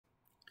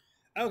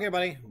Okay,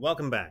 buddy,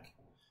 welcome back.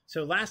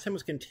 So last time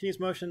was continuous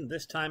motion,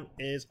 this time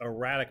is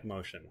erratic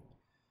motion.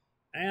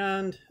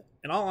 And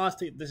in all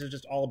honesty, this is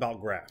just all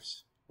about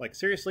graphs. Like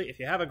seriously, if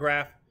you have a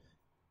graph,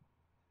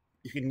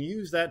 you can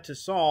use that to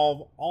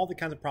solve all the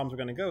kinds of problems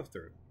we're going to go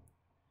through.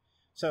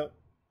 So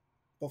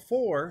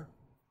before,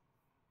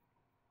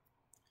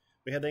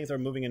 we had things that were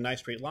moving in nice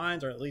straight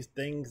lines, or at least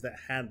things that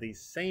had the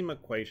same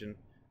equation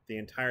the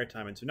entire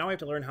time. And so now we have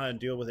to learn how to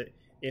deal with it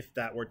if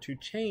that were to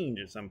change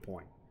at some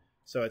point.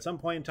 So at some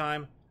point in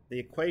time, the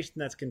equation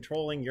that's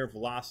controlling your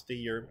velocity,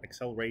 your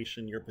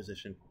acceleration, your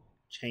position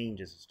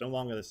changes. It's no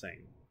longer the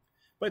same.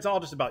 But it's all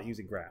just about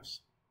using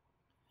graphs.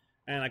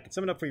 And I can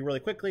sum it up for you really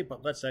quickly,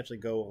 but let's actually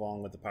go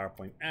along with the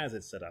PowerPoint as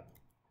it's set up.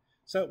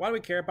 So why do we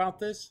care about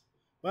this?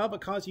 Well,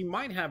 because you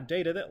might have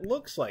data that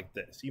looks like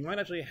this. You might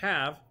actually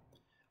have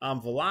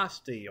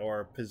velocity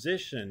or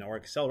position or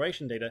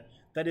acceleration data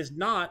that is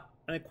not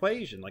an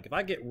equation. Like if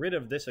I get rid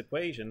of this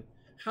equation,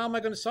 how am I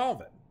going to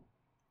solve it?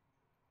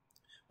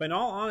 But in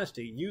all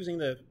honesty, using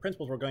the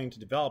principles we're going to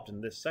develop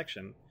in this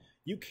section,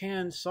 you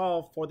can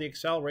solve for the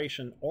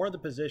acceleration or the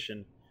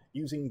position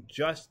using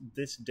just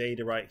this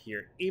data right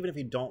here, even if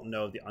you don't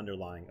know the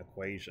underlying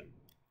equation.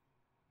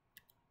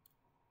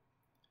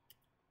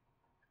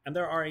 And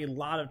there are a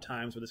lot of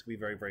times where this can be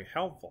very, very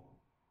helpful.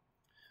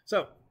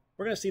 So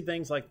we're going to see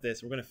things like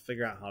this. We're going to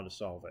figure out how to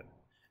solve it.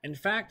 In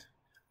fact,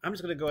 I'm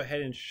just going to go ahead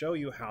and show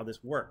you how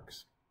this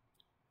works.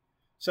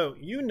 So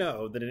you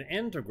know that an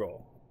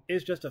integral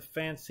is just a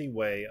fancy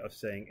way of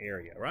saying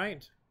area,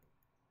 right?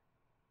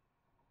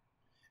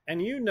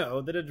 And you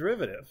know that a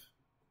derivative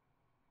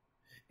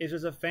is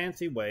just a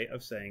fancy way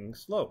of saying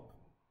slope.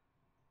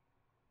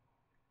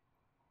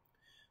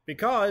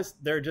 Because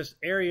they're just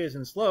areas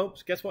and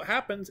slopes, guess what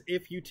happens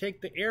if you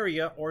take the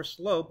area or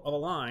slope of a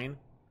line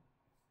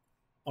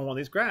on one of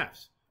these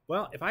graphs?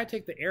 Well, if I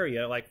take the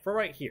area, like for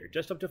right here,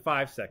 just up to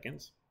 5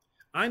 seconds,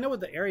 I know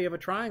what the area of a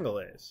triangle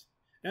is.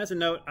 And as a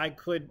note, I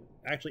could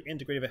actually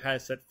integrate if it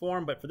has set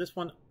form, but for this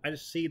one, I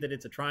just see that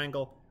it's a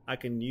triangle. I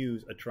can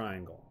use a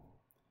triangle.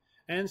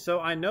 And so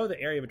I know the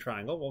area of a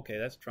triangle. Okay,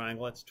 that's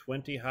triangle. That's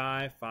 20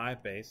 high,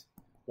 5 base.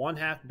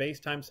 1/2 base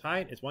times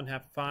height is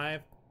 1/2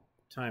 5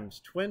 times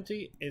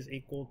 20 is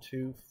equal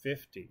to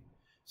 50.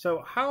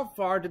 So how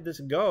far did this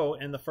go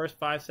in the first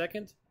 5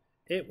 seconds?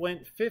 It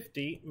went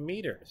 50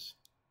 meters.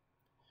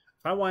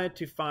 If I wanted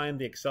to find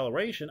the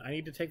acceleration, I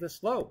need to take the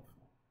slope.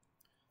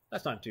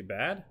 That's not too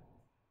bad.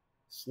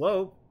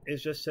 Slope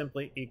is just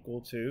simply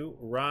equal to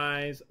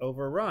rise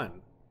over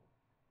run.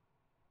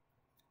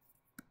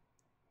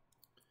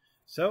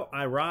 So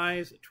I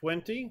rise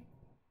 20.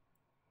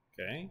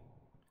 Okay.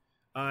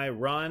 I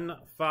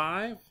run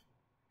 5.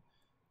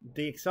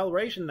 The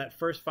acceleration that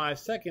first 5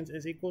 seconds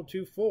is equal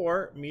to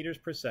 4 meters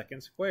per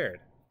second squared.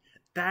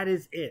 That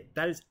is it.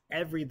 That is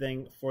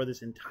everything for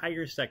this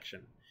entire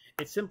section.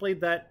 It's simply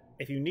that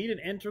if you need an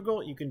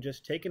integral, you can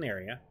just take an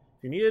area.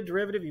 If you need a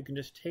derivative, you can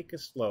just take a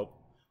slope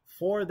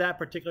for that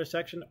particular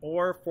section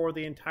or for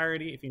the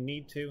entirety if you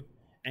need to,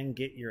 and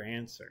get your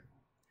answer.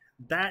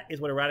 That is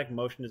what erratic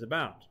motion is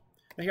about.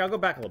 Now here, I'll go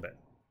back a little bit.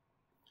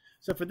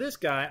 So for this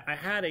guy, I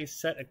had a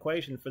set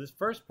equation for this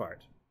first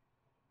part.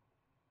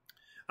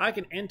 I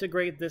can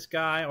integrate this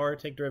guy or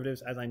take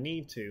derivatives as I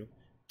need to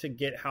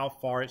get how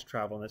far it's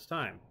traveling this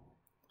time.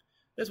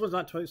 This one's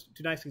not too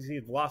nice to see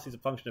velocity as a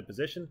function of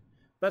position.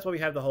 That's why we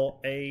have the whole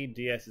A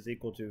ds is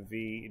equal to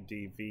V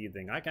dv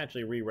thing. I can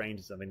actually rearrange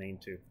this if I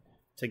need to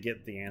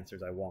get the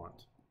answers I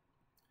want.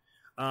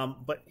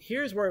 But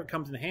here's where it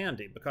comes in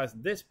handy, because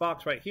this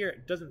box right here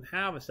doesn't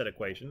have a set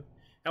equation.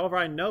 However,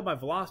 I know my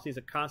velocities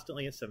are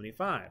constantly at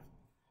 75.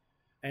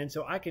 And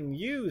so I can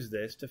use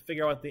this to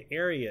figure out what the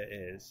area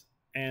is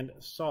and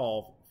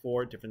solve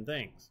for different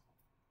things.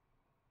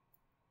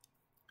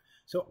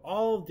 So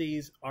all of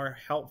these are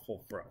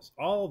helpful for us.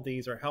 All of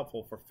these are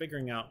helpful for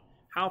figuring out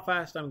how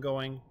fast I'm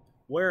going,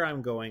 where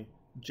I'm going,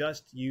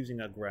 just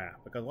using a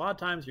graph. Because a lot of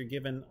times you're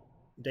given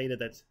data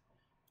that's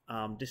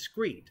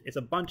discrete. It's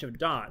a bunch of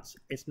dots.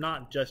 It's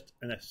not just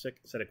a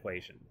set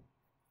equation.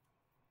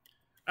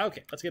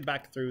 Okay, let's get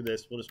back through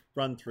this. We'll just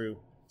run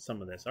through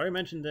some of this. I already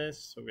mentioned this,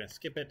 so we're going to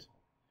skip it.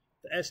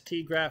 The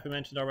ST graph we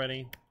mentioned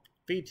already.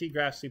 VT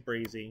graph, super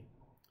easy.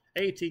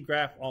 AT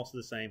graph, also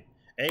the same.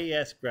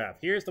 AS graph.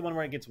 Here's the one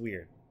where it gets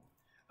weird.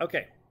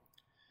 Okay,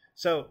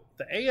 so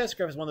the AS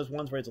graph is one of those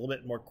ones where it's a little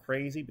bit more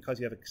crazy because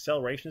you have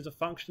acceleration as a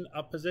function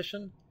of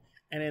position.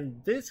 And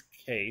in this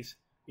case,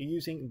 you're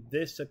using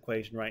this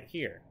equation right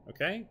here,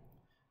 okay?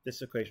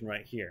 This equation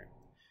right here.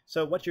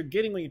 So what you're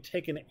getting when you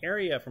take an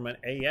area from an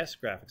AS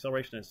graph,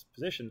 acceleration as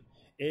position,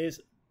 is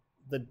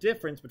the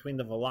difference between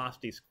the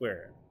velocity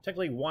squared.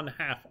 Technically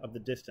 1/2 of the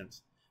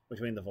distance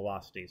between the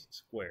velocities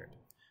squared.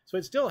 So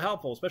it's still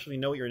helpful, especially if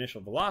you know what your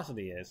initial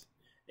velocity is.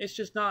 It's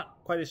just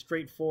not quite as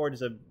straightforward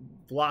as a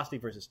velocity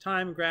versus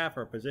time graph,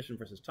 or a position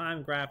versus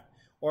time graph,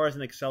 or as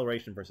an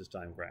acceleration versus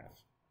time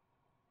graph.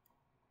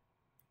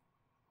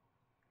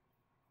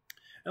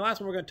 And the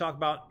last one we're going to talk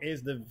about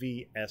is the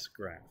VS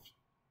graph.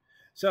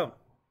 So,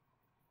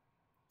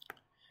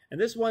 and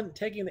this one,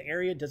 taking the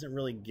area doesn't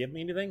really give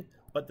me anything.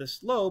 but the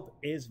slope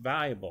is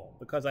valuable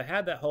because I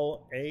had that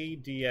whole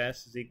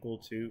ADS is equal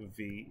to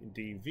V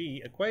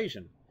dV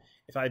equation.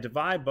 If I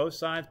divide both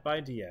sides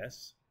by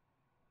ds,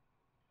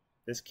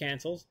 this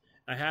cancels.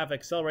 I have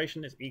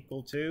acceleration is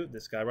equal to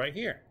this guy right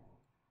here.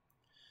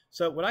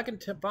 So what I can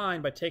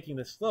find by taking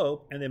the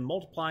slope and then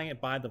multiplying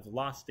it by the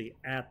velocity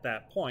at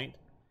that point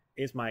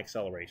is my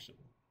acceleration.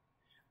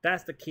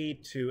 That's the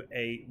key to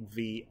a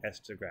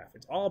v-ester graph.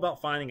 It's all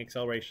about finding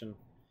acceleration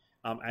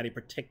at a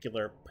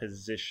particular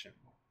position.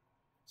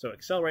 So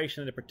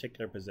acceleration at a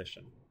particular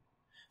position.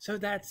 So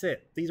that's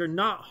it. These are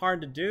not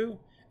hard to do.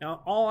 Now, in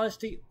all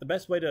honesty, the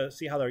best way to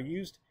see how they're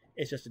used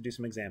is just to do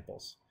some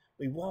examples.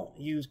 We won't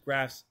use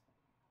graphs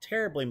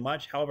terribly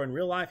much. However, in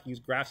real life, you use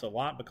graphs a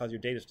lot because your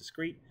data is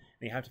discrete,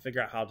 and you have to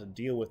figure out how to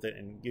deal with it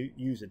and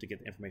use it to get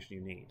the information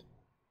you need.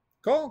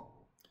 Cool?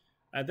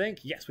 I think,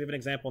 yes, we have an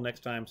example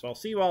next time, so I'll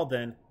see you all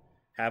then.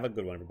 Have a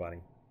good one, everybody.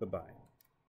 Bye-bye.